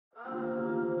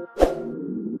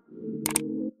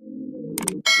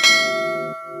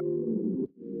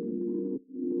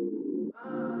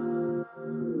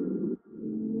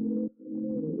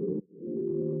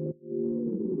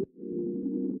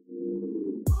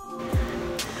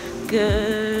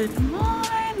Good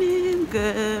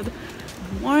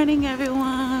morning,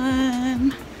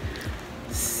 everyone.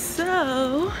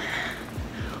 So,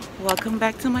 welcome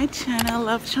back to my channel,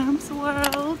 Love Charms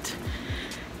World.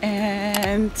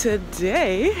 And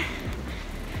today,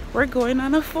 we're going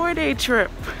on a 4-day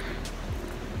trip.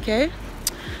 Okay?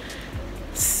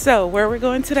 So, where we're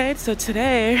going today? So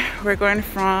today, we're going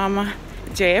from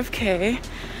JFK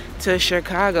to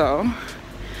Chicago.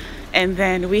 And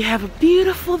then we have a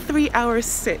beautiful 3-hour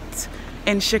sit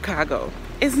in Chicago.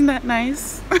 Isn't that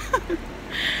nice?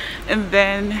 And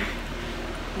then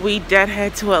we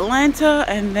deadhead to Atlanta,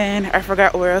 and then I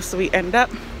forgot where else we end up.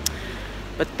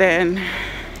 But then,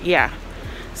 yeah.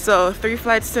 So 3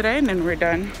 flights today, and then we're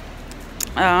done.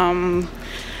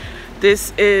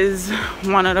 This is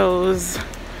one of those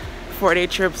 4-day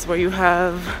trips where you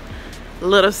have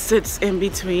little sits in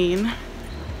between.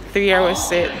 3-hour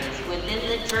sit.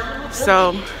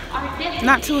 So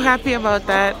not too happy about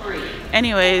that.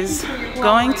 Anyways,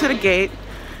 going to the gate.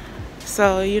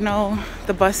 So you know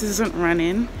the bus isn't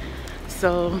running.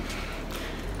 So,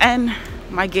 and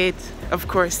my gate of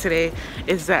course today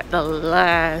is at the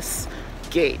last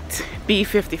gate,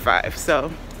 B55.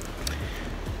 So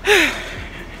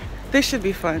this should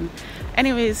be fun.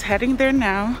 Anyways, heading there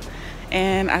now,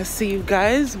 and I'll see you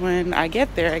guys when I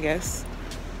get there, I guess.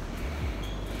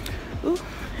 Ooh,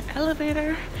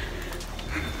 elevator.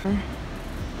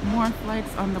 More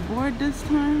flights on the board this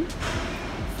time.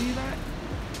 See that?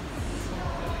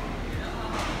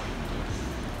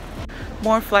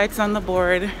 More flights on the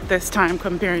board this time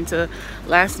comparing to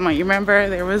last month. You remember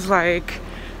there was like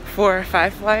 4 or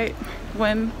 5 flights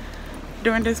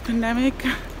during this pandemic.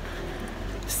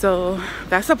 So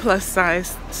that's a plus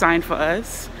size sign for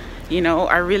us. You know,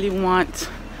 I really want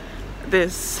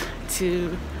this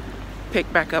to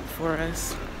pick back up for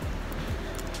us.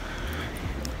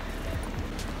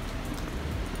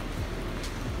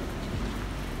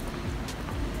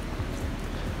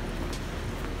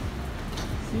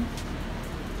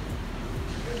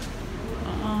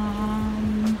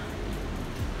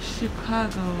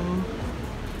 Chicago.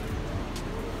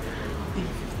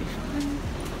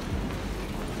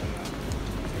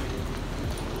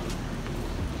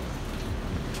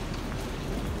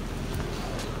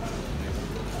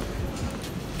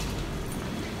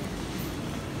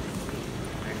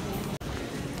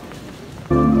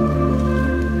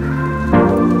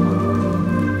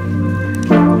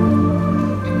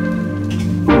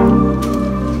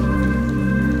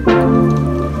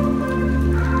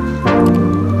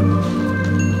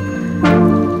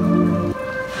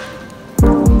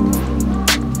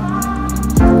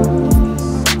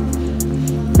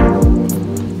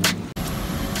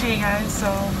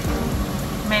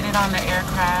 On the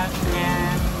aircraft,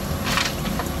 and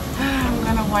I'm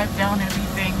gonna wipe down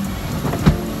everything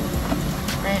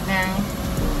right now.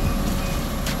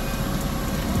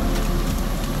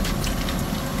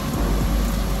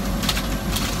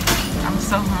 I'm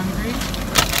so hungry.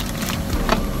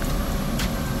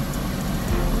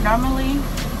 Normally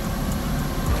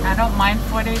I don't mind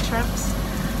 4-day trips,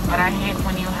 but I hate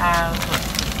when you have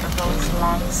those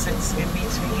long sits in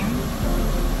between,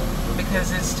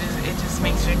 because it just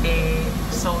makes your day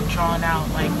so drawn out.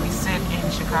 Like, we sit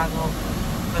in Chicago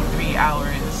for 3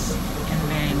 hours, and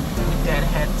then we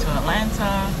deadhead to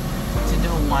Atlanta to do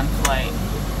 1 flight,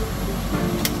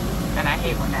 and I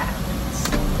hate when that happens.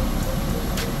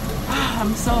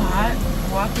 I'm so hot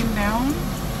walking down.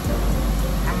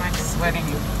 I'm like sweating.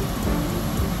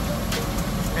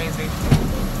 It's crazy.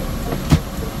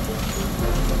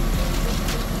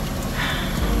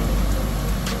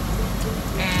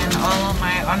 All of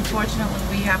my, unfortunately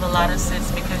we have a lot of sits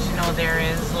because, you know, there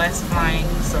is less flying,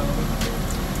 so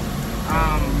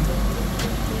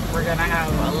we're gonna have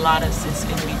a lot of sits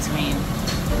in between,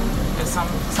 because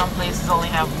some places only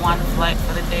have 1 flight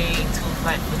for the day, 2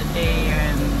 flights for the day,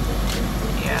 and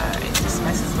yeah, it just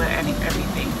messes with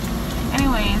everything.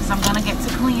 Anyways, I'm gonna get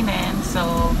to cleaning,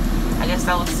 so I guess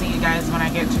I will see you guys when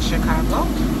I get to Chicago.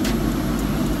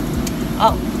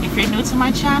 Oh, if you're new to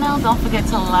my channel, don't forget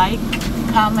to like,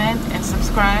 comment, and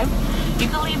subscribe. You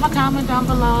can leave a comment down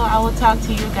below. I will talk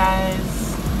to you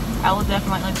guys. I will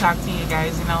definitely talk to you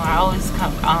guys. You know, I always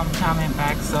comment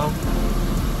back, so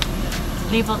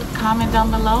leave a comment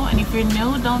down below. And if you're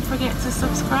new, don't forget to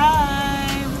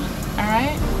subscribe.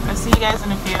 Alright, I'll see you guys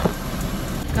in a few.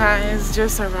 Guys,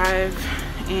 just arrived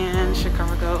in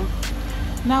Chicago.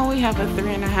 Now we have a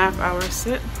 3.5-hour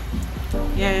sit.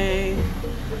 Yay.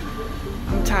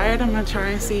 I'm tired. I'm gonna try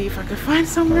and see if I can find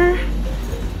somewhere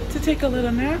to take a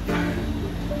little nap.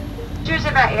 Pictures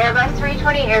of our Airbus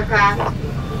 320 aircraft.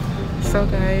 So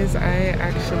guys,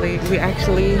 we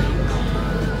actually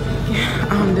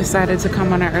decided to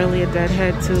come on an earlier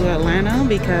deadhead to Atlanta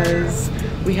because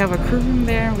we have a crew room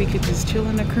there. We could just chill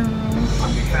in the crew room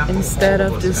instead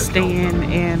of just staying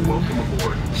in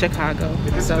Chicago.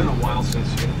 So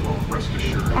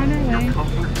on our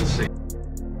way.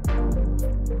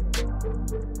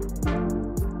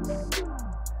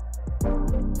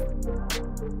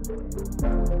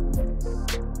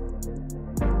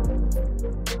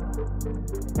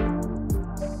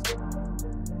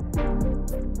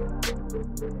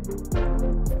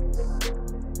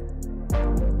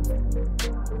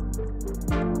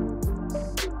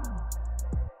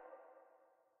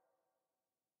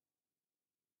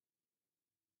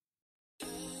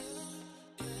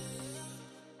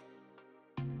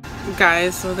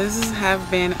 Guys, so have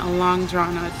been a long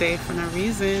drawn out day for no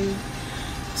reason.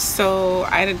 So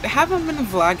I haven't been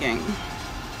vlogging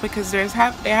because there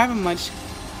haven't much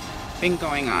been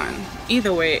going on.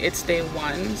 Either way, it's day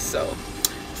one, so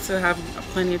still have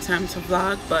plenty of time to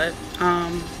vlog. But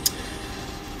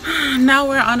now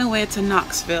we're on our way to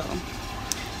Knoxville.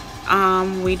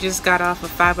 We just got off a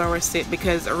 5-hour sit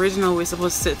because originally we were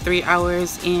supposed to sit 3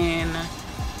 hours in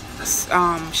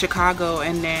Chicago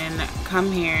and then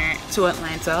come here to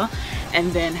Atlanta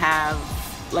and then have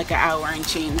like an hour and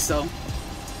change. So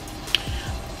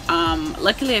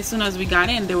luckily as soon as we got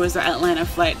in, there was an Atlanta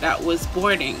flight that was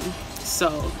boarding,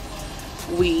 so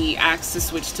we asked to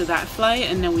switch to that flight,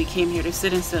 and then we came here to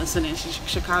sit in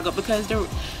Chicago because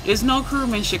there's no crew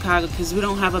room in Chicago because we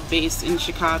don't have a base in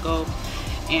Chicago,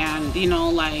 and you know,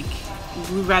 like,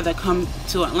 we'd rather come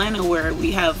to Atlanta where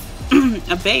we have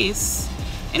a base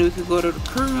and we could go to the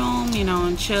crew room, you know,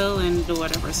 and chill and do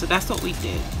whatever. So that's what we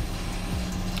did.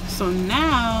 So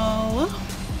now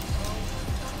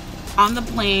on the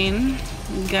plane,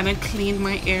 I'm gonna clean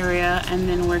my area and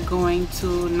then we're going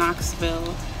to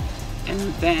Knoxville. And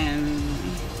then,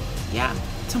 yeah,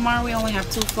 tomorrow we only have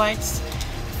 2 flights.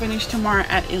 Finish tomorrow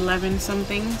at 11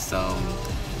 something. So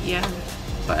yeah,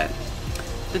 but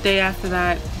the day after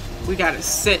that we gotta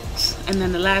sit, and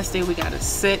then the last day we gotta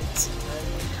sit.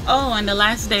 Oh, and the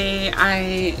last day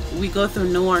we go through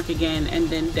Newark again and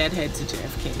then deadhead to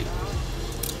JFK.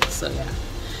 So yeah.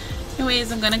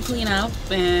 Anyways, I'm gonna clean up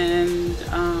and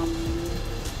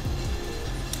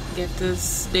get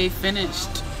this day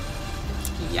finished.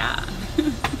 Yeah.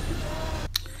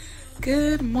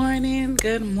 Good morning,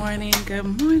 good morning,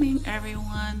 good morning,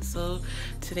 everyone. So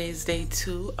today's day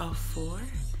 2 of 4,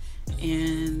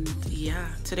 and yeah,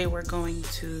 today we're going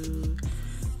to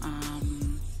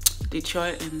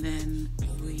Detroit, and then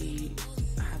we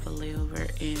have a layover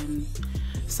in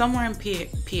somewhere in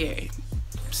PA,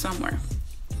 somewhere.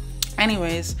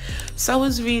 Anyways, so I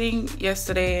was reading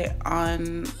yesterday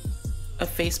on a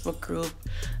Facebook group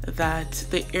that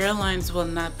the airlines will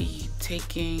not be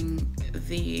taking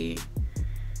the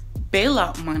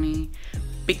bailout money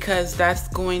because that's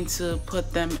going to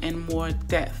put them in more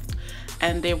debt,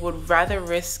 and they would rather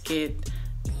risk it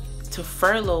to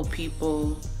furlough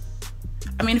people.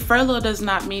 I mean, furlough does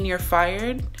not mean you're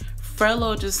fired.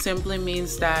 Furlough just simply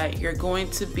means that you're going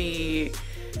to be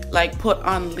like put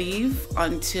on leave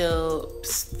until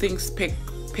things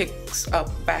picks up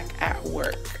back at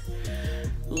work.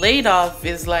 Laid off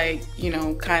is like, you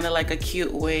know, kind of like a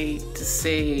cute way to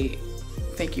say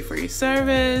thank you for your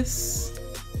service, ...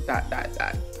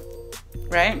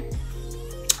 right?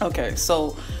 Okay,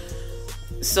 so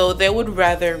they would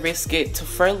rather risk it to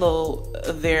furlough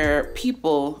their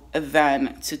people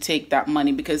than to take that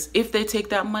money, because if they take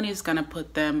that money, it's gonna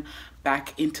put them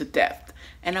back into debt.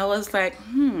 And I was like,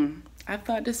 I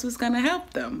thought this was gonna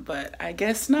help them, but I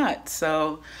guess not.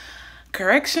 So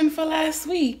correction for last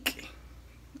week.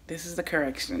 This is the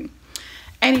correction.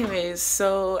 Anyways,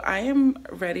 so I am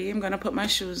ready. I'm gonna put my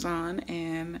shoes on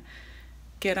and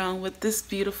get on with this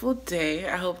beautiful day.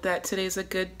 I hope that today's a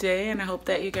good day, and I hope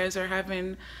that you guys are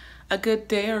having a good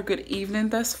day or good evening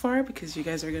thus far, because you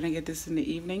guys are gonna get this in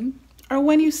the evening or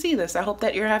when you see this. I hope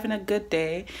that you're having a good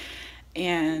day,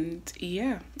 and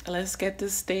yeah, let's get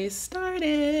this day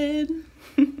started.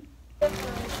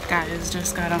 Guys,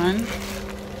 just got on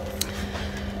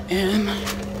and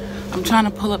I'm trying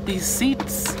to pull up these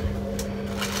seats.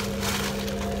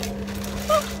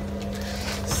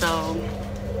 So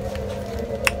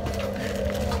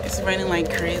it's raining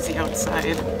like crazy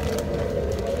outside.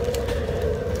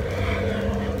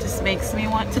 Just makes me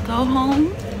want to go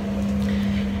home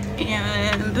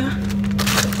and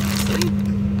sleep.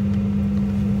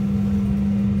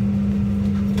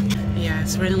 Yeah,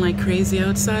 it's raining like crazy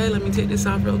outside. Let me take this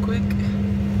off real quick.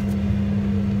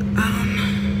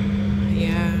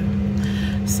 Yeah,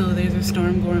 so there's a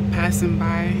storm passing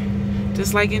by,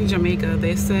 Just like in Jamaica,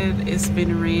 they said it's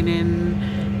been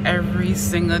raining every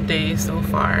single day so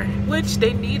far, which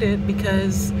they needed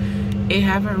because it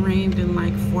haven't rained in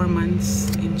like 4 months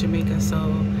in Jamaica.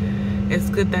 So it's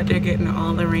good that they're getting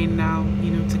all the rain now,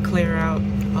 you know, to clear out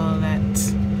all that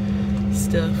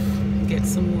stuff, get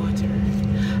some water.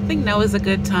 I think now is a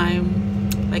good time,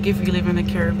 like if you live in the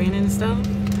Caribbean and stuff,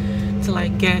 to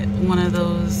like get one of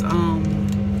those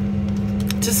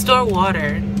to store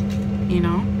water, you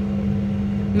know.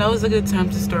 Now is a good time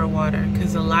to store water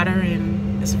because a lot are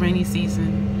in this rainy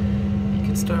season. You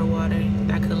can store water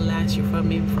that could last you for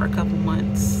maybe for a couple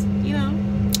months, you know.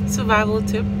 Survival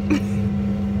tip.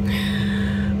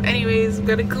 Anyways, I'm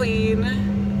gonna clean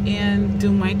and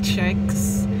do my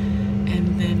checks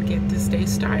and then get this day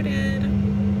started.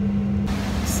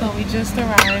 So we just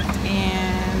arrived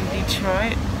in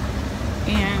Detroit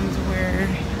and we're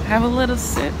have a little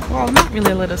sit, well not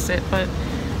really a little sit, but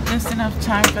just enough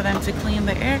time for them to clean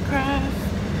the aircraft.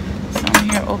 So I'm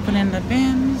here opening the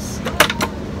bins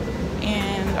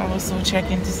and also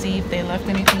checking to see if they left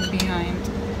anything behind.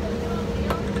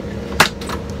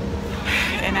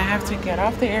 And I have to get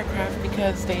off the aircraft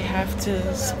because they have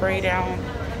to spray down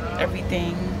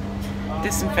everything,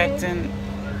 disinfect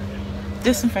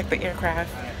the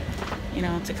aircraft, you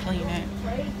know, to clean it.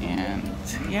 And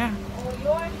yeah.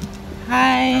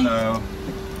 Hi. Hello.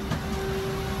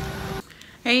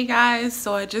 Hey guys,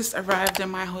 so I just arrived in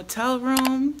my hotel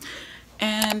room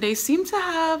and they seem to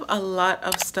have a lot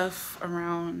of stuff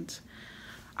around.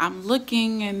 I'm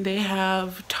looking and they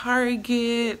have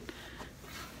Target.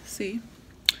 See?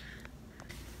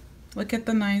 Look at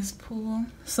the nice pool.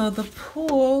 So the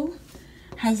pool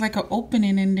has like an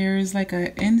opening and there's like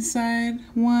an inside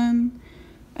one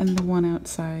and the one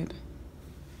outside.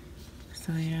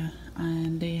 So yeah,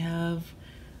 and they have,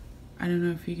 I don't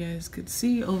know if you guys could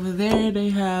see over there, they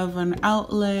have an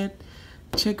outlet,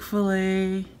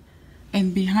 Chick-fil-A,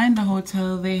 and behind the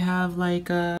hotel they have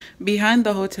like a,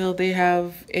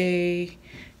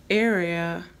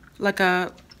 area, like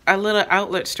a little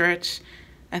outlet stretch,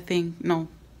 I think. No,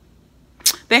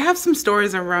 they have some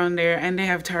stores around there and they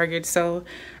have Target. So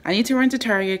I need to run to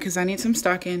Target because I need some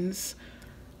stockings.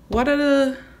 What are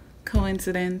the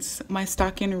coincidence? My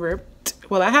stocking ripped.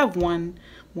 Well, I have one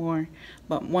more,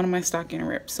 but one of my stocking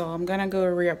ripped. So I'm gonna go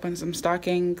re-up on some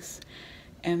stockings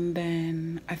and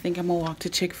then I think I'm gonna walk to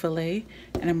Chick-fil-A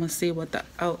and I'm gonna see what the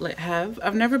outlet have.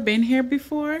 I've never been here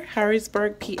before,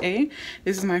 Harrisburg, PA.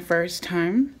 This is my first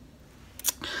time.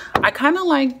 I kind of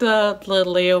like the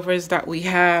layovers that we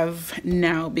have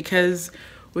now because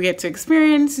we get to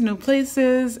experience new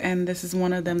places and this is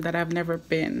one of them that I've never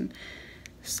been.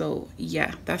 So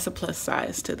yeah, that's a plus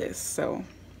size to this. So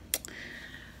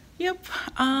yep,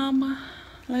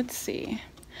 let's see.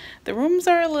 The rooms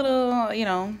are a little, you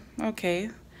know,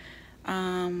 okay.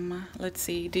 Let's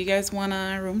see. Do you guys want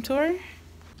a room tour?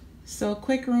 So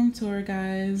quick room tour,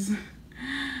 guys.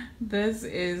 This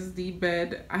is the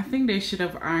bed. I think they should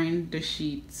have ironed the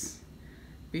sheets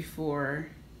before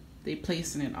they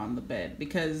placing it on the bed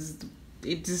because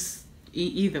it just,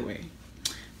 either way,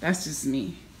 that's just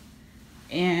me.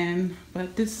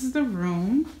 But this is the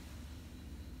room.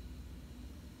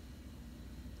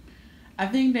 I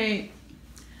think they,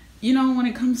 you know, when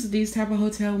it comes to these type of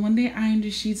hotel, when they iron the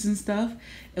sheets and stuff,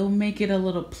 it will make it a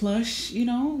little plush, you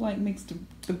know, like makes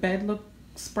the bed look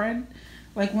spread.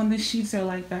 Like when the sheets are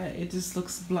like that, it just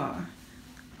looks blah.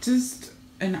 Just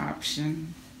an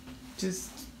option.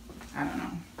 Just, I don't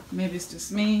know. Maybe it's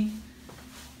just me.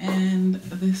 And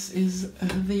this is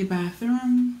the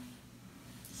bathroom.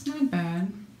 It's not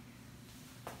bad.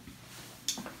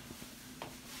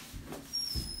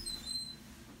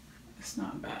 It's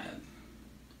not bad.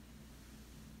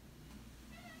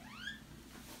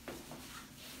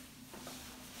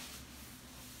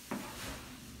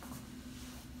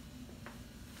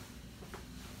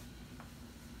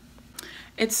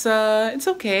 It's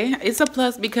okay. It's a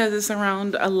plus because it's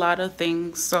around a lot of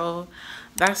things, so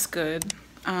that's good.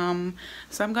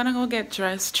 So I'm gonna go get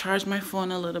dressed, charge my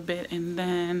phone a little bit, and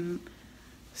then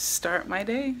start my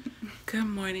day. Good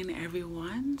morning,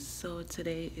 everyone. So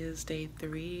today is day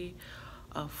 3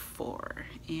 of 4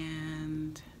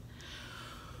 and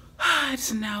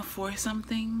it's now 4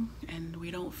 something and we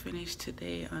don't finish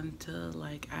today until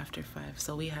like after 5,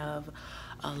 so we have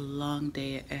a long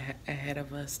day ahead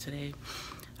of us today.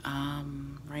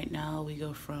 Right now we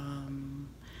go from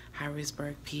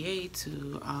Harrisburg, PA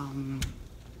to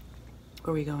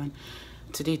where are we going?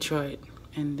 To Detroit,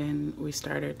 and then we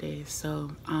start our day.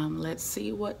 So let's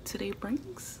see what today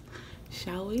brings,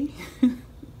 shall we?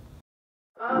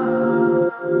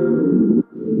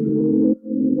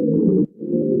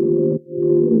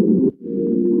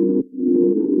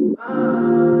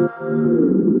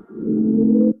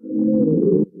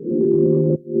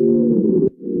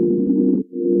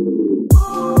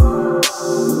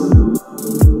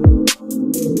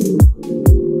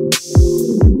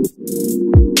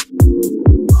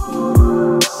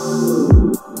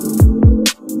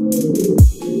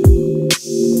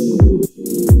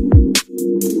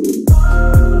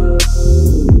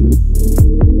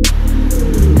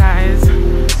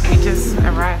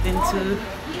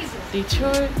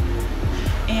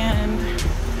 airport, and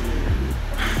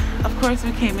of course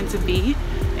we came into B,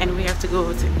 and we have to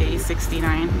go to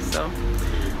A69. So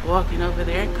walking over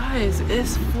there, guys,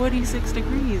 it's 46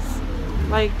 degrees.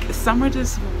 Like, summer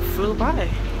just flew by.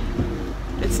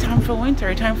 It's time for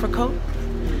winter, time for coat,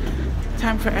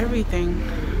 time for everything.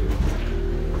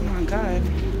 Oh my god.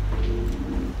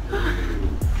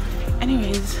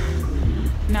 Anyways,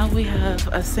 now we have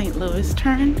a St. Louis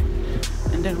turn,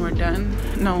 and then we're done.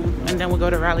 No, and then we'll go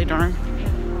to Raleigh Durham.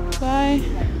 Bye.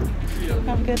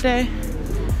 Have a good day.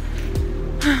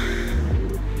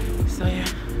 So yeah,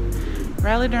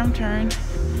 Raleigh Durham turn,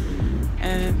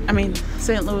 and I mean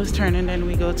St. Louis turn, and then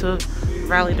we go to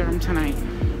Raleigh Durham tonight.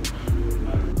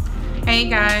 Hey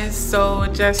guys, so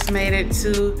just made it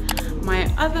to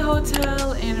my other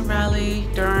hotel in Raleigh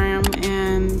Durham,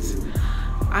 and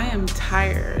I am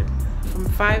tired. From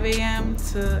 5 a.m.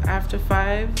 to after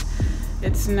 5.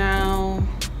 It's now,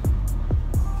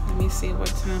 let me see what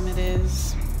time it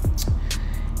is.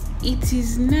 It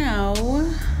is now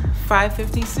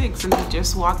 5:56, and I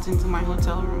just walked into my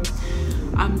hotel room.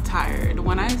 I'm tired.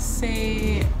 When I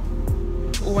say,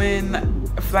 when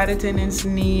flight attendants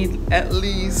need at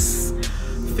least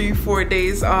 3-4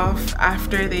 days off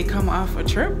after they come off a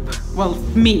trip, well,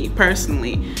 me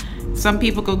personally, some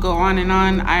people could go on and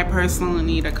on. I personally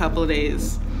need a couple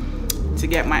days to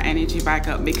get my energy back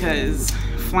up, because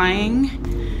flying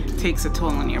takes a toll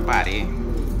on your body.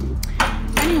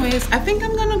 Anyways, I think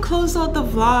I'm gonna close out the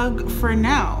vlog for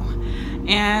now,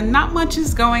 and not much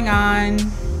is going on.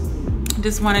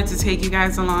 Just wanted to take you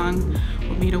guys along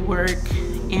with me to work,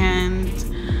 and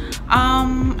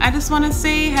I just want to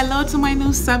say hello to my new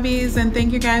subbies, and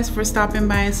thank you guys for stopping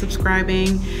by and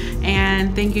subscribing,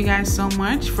 and thank you guys so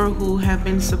much for who have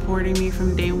been supporting me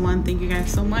from day one. Thank you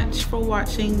guys so much for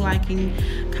watching, liking,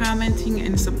 commenting,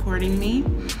 and supporting me.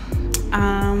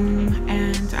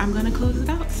 And I'm gonna close it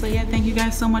out. So yeah, thank you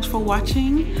guys so much for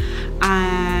watching,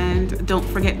 and don't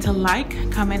forget to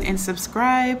like, comment, and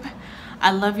subscribe.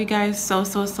 I love you guys so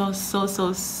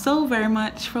very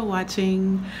much for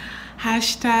watching.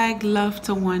 Hashtag love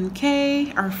to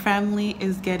 1K. Our family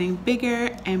is getting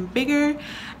bigger and bigger,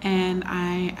 and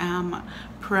I am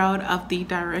proud of the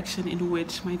direction in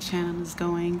which my channel is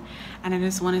going. And I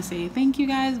just want to say thank you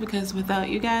guys, because without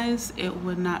you guys it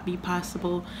would not be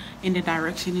possible in the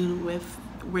direction in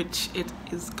which it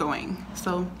is going.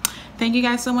 So thank you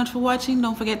guys so much for watching.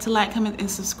 Don't forget to like, comment,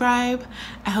 and subscribe.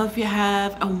 I hope you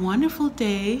have a wonderful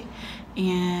day,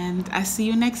 and I see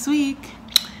you next week.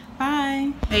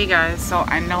 Bye. Hey guys, so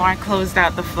I know I closed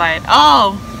out the flight.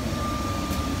 I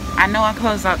know I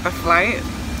closed out the flight.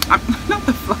 Not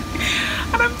the flight.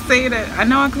 I'm saying it. I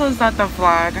know I closed out the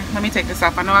vlog. Let me take this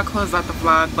off. I know I closed out the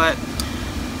vlog, but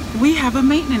we have a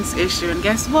maintenance issue, and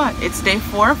guess what? It's day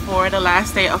 4 the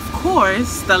last day, of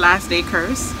course, the last day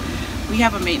curse. We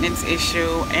have a maintenance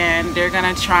issue, and they're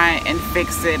gonna try and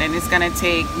fix it, and it's gonna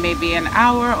take maybe an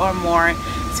hour or more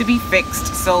to be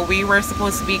fixed. So we were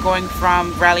supposed to be going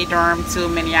from Raleigh Durham to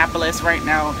Minneapolis right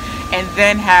now, and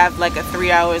then have like a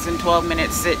 3 hours and 12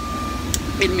 minute sit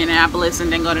in Minneapolis, and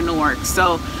then go to Newark.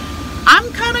 So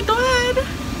I'm kind of glad.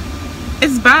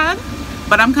 It's bad,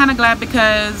 but I'm kind of glad,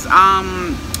 because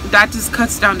that just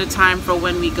cuts down the time for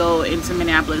when we go into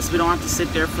Minneapolis. We don't have to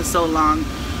sit there for so long.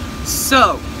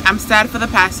 So I'm sad for the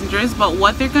passengers, but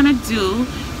what they're gonna do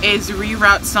is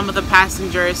reroute some of the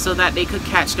passengers so that they could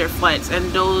catch their flights,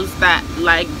 and those that,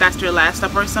 like, that's their last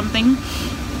stop or something,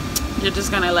 they're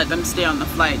just gonna let them stay on the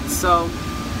flight. So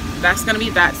that's gonna be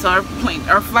that. So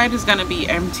our flight is gonna be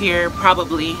emptier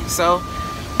probably. So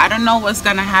I don't know what's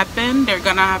gonna happen. They're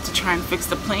gonna have to try and fix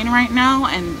the plane right now,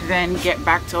 and then get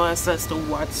back to us as to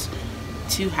what's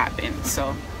to happen.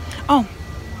 So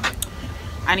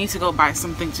I need to go buy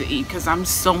something to eat, because I'm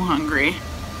so hungry.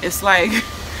 It's like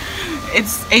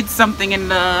it's something in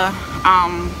the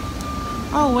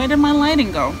oh, where did my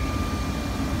lighting go?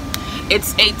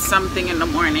 It's 8 something in the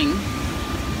morning.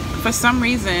 For some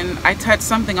reason I touched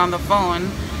something on the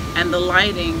phone and the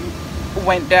lighting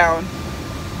went down.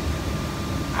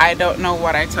 I don't know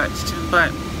what I touched,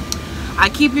 but I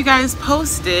keep you guys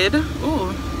posted.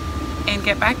 Ooh, and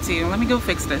get back to you. Let me go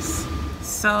fix this.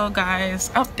 So guys,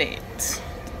 update.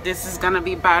 This is gonna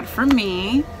be bad for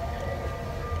me.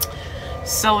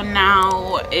 So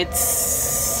now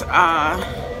it's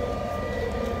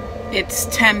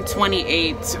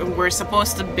 10:28. We're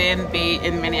supposed to be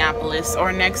in Minneapolis.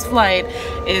 Our next flight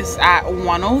is at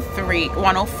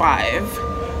 1:05.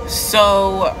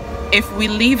 So if we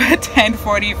leave at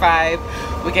 10:45,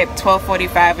 we get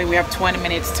 12:45, and we have 20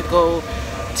 minutes to go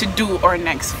to do our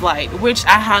next flight, which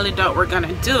I highly doubt we're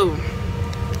gonna do.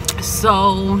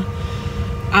 So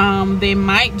they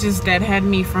might just deadhead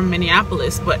me from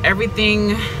Minneapolis, but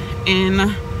everything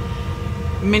in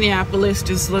Minneapolis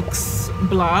just looks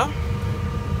blah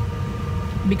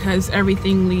because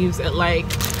everything leaves at like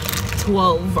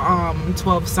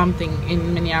 12 something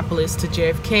in Minneapolis to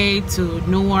JFK to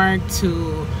Newark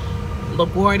to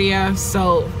LaGuardia.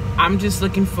 So I'm just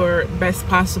looking for best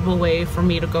possible way for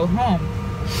me to go home.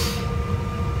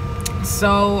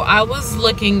 So I was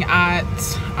looking at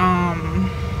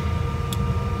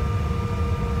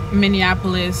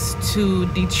Minneapolis to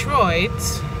Detroit.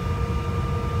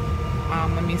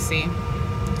 Let me see.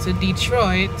 To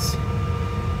Detroit.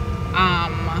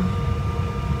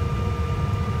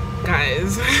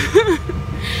 Guys,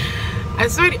 I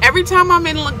swear every time I'm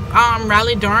in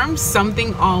Raleigh-Durham,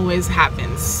 something always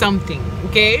happens. Something,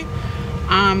 okay?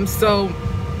 So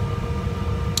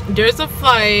there's a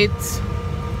flight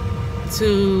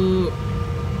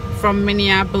from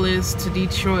Minneapolis to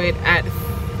Detroit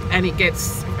and it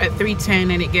gets at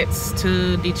 3:10 and it gets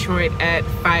to Detroit at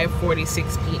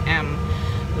 5:46 p.m.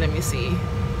 Let me see.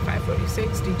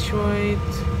 5:46 Detroit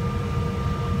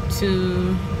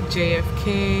to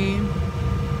JFK,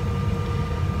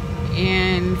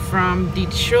 and from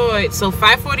Detroit, so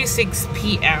 5:46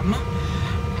 p.m.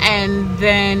 and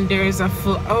then there's a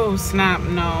oh snap,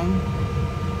 no,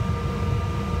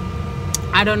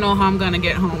 I don't know how I'm gonna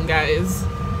get home, guys.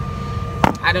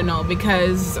 I don't know,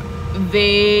 because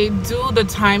they do the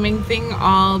timing thing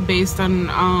all based on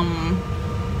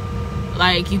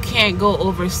like you can't go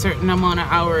over a certain amount of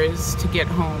hours to get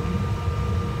home,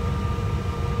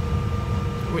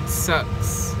 which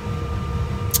sucks.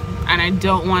 And I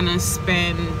don't want to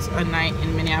spend a night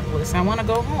in Minneapolis. I want to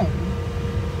go home.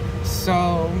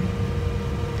 So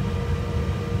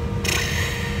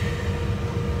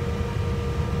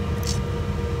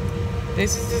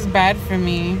this is just bad for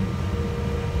me.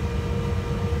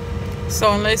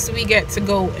 So unless we get to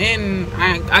go in,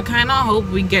 I kind of hope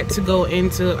we get to go in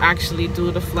to actually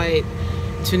do the flight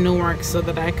to Newark so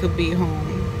that I could be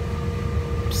home.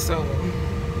 So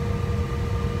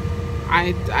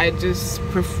I just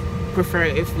prefer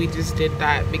if we just did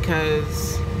that,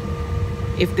 because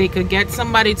if they could get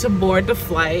somebody to board the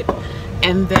flight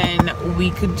and then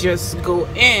we could just go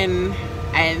in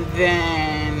and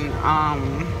then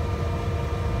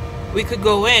we could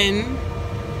go in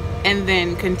and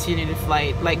then continue the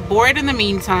flight, like board in the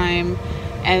meantime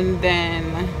and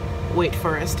then wait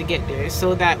for us to get there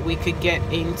so that we could get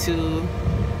into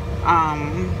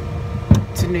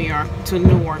to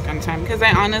Newark on time, because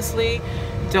I honestly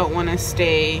don't want to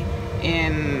stay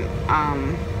in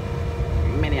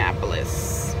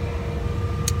Minneapolis.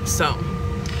 So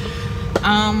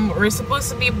we're supposed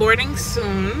to be boarding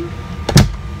soon,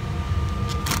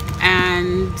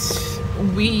 and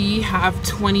we have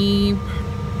 20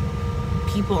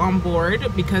 people on board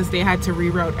because they had to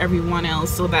reroute everyone else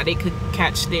so that they could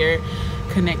catch their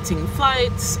connecting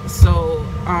flights. So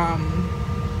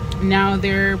now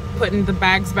they're putting the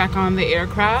bags back on the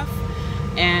aircraft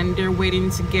and they're waiting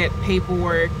to get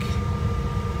paperwork.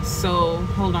 So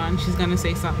hold on, she's gonna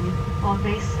say something. Well,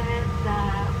 they said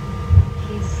that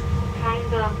he's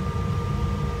kind of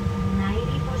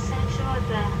 90% sure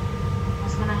that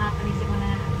what's gonna happen is they're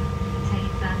gonna take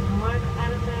the Newark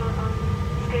out of the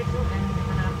schedule and they're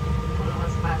gonna pull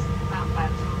us back to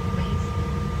the place.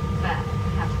 But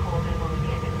we have to call them when we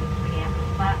get to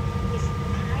Minneapolis. But he's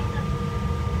kind of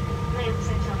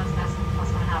 90% sure that's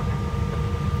what's gonna happen.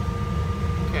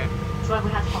 Okay. So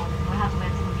we have to call. We have to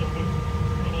wait till we get to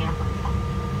Minneapolis.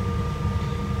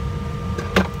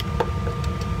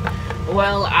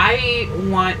 Well, I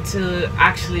want to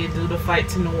actually do the flight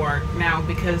to Newark now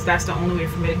because that's the only way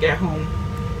for me to get home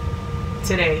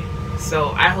today.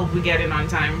 So I hope we get in on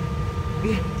time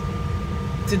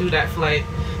to do that flight.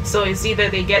 So it's either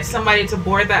they get somebody to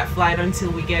board that flight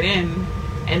until we get in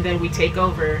and then we take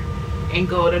over and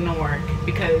go to Newark,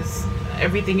 because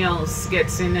everything else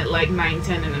gets in at like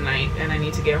 9-10 in the night and I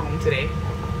need to get home today.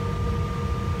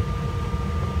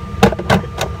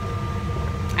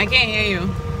 I can't hear you.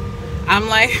 I'm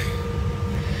like,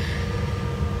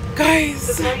 guys.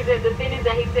 The thing is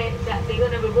that he said that they're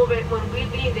gonna remove it when we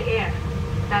be in the air.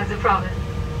 That's the problem.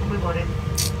 We boarded.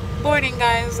 Boarding,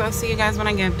 guys. I'll see you guys when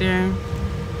I get there.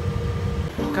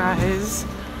 Guys,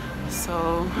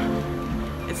 so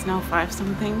it's now 5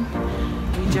 something.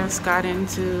 We just got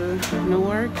into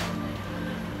Newark.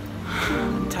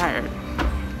 I'm tired.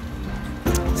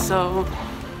 So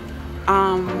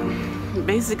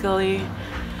basically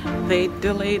they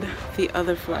delayed the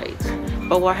other flight,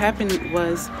 but what happened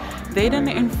was they didn't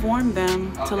inform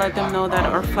them to let them know that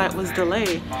our flight was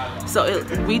delayed. So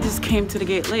we just came to the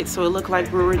gate late, so it looked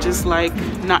like we were just like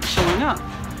not showing up.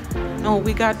 And when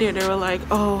we got there, they were like,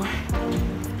 oh,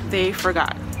 they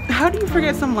forgot. How do you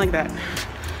forget something like that?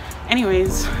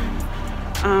 Anyways,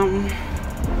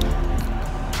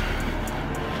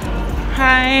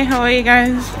 hi, how are you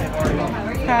guys?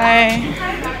 Hi.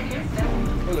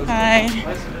 Hi.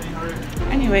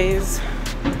 Anyways,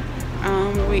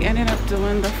 we ended up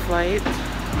doing the flight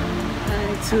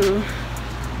to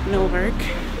Newark,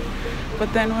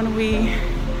 but then when we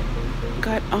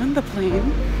got on the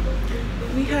plane,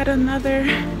 we had another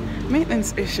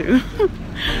maintenance issue.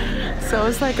 So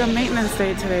it's like a maintenance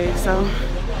day today. So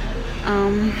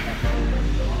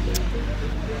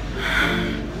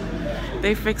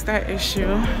they fixed that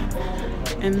issue,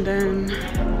 and then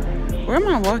where am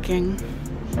I walking?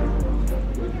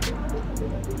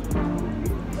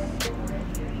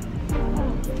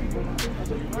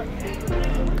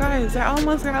 Guys, I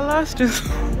almost got lost just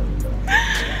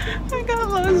I got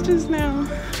lost just now.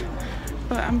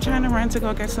 But I'm trying to run to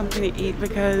go get something to eat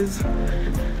because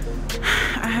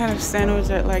I had a sandwich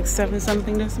at like 7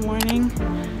 something this morning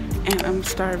and I'm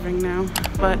starving now.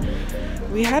 But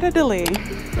we had a delay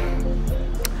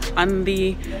on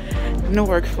the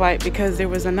Newark flight because there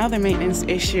was another maintenance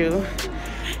issue,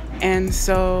 and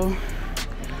so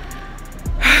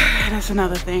that's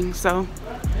another thing. So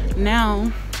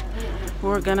now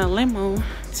we're gonna limo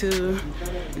to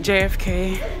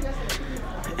JFK,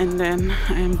 and then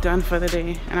I am done for the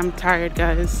day. And I'm tired,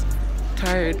 guys.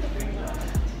 Tired.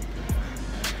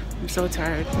 I'm so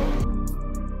tired.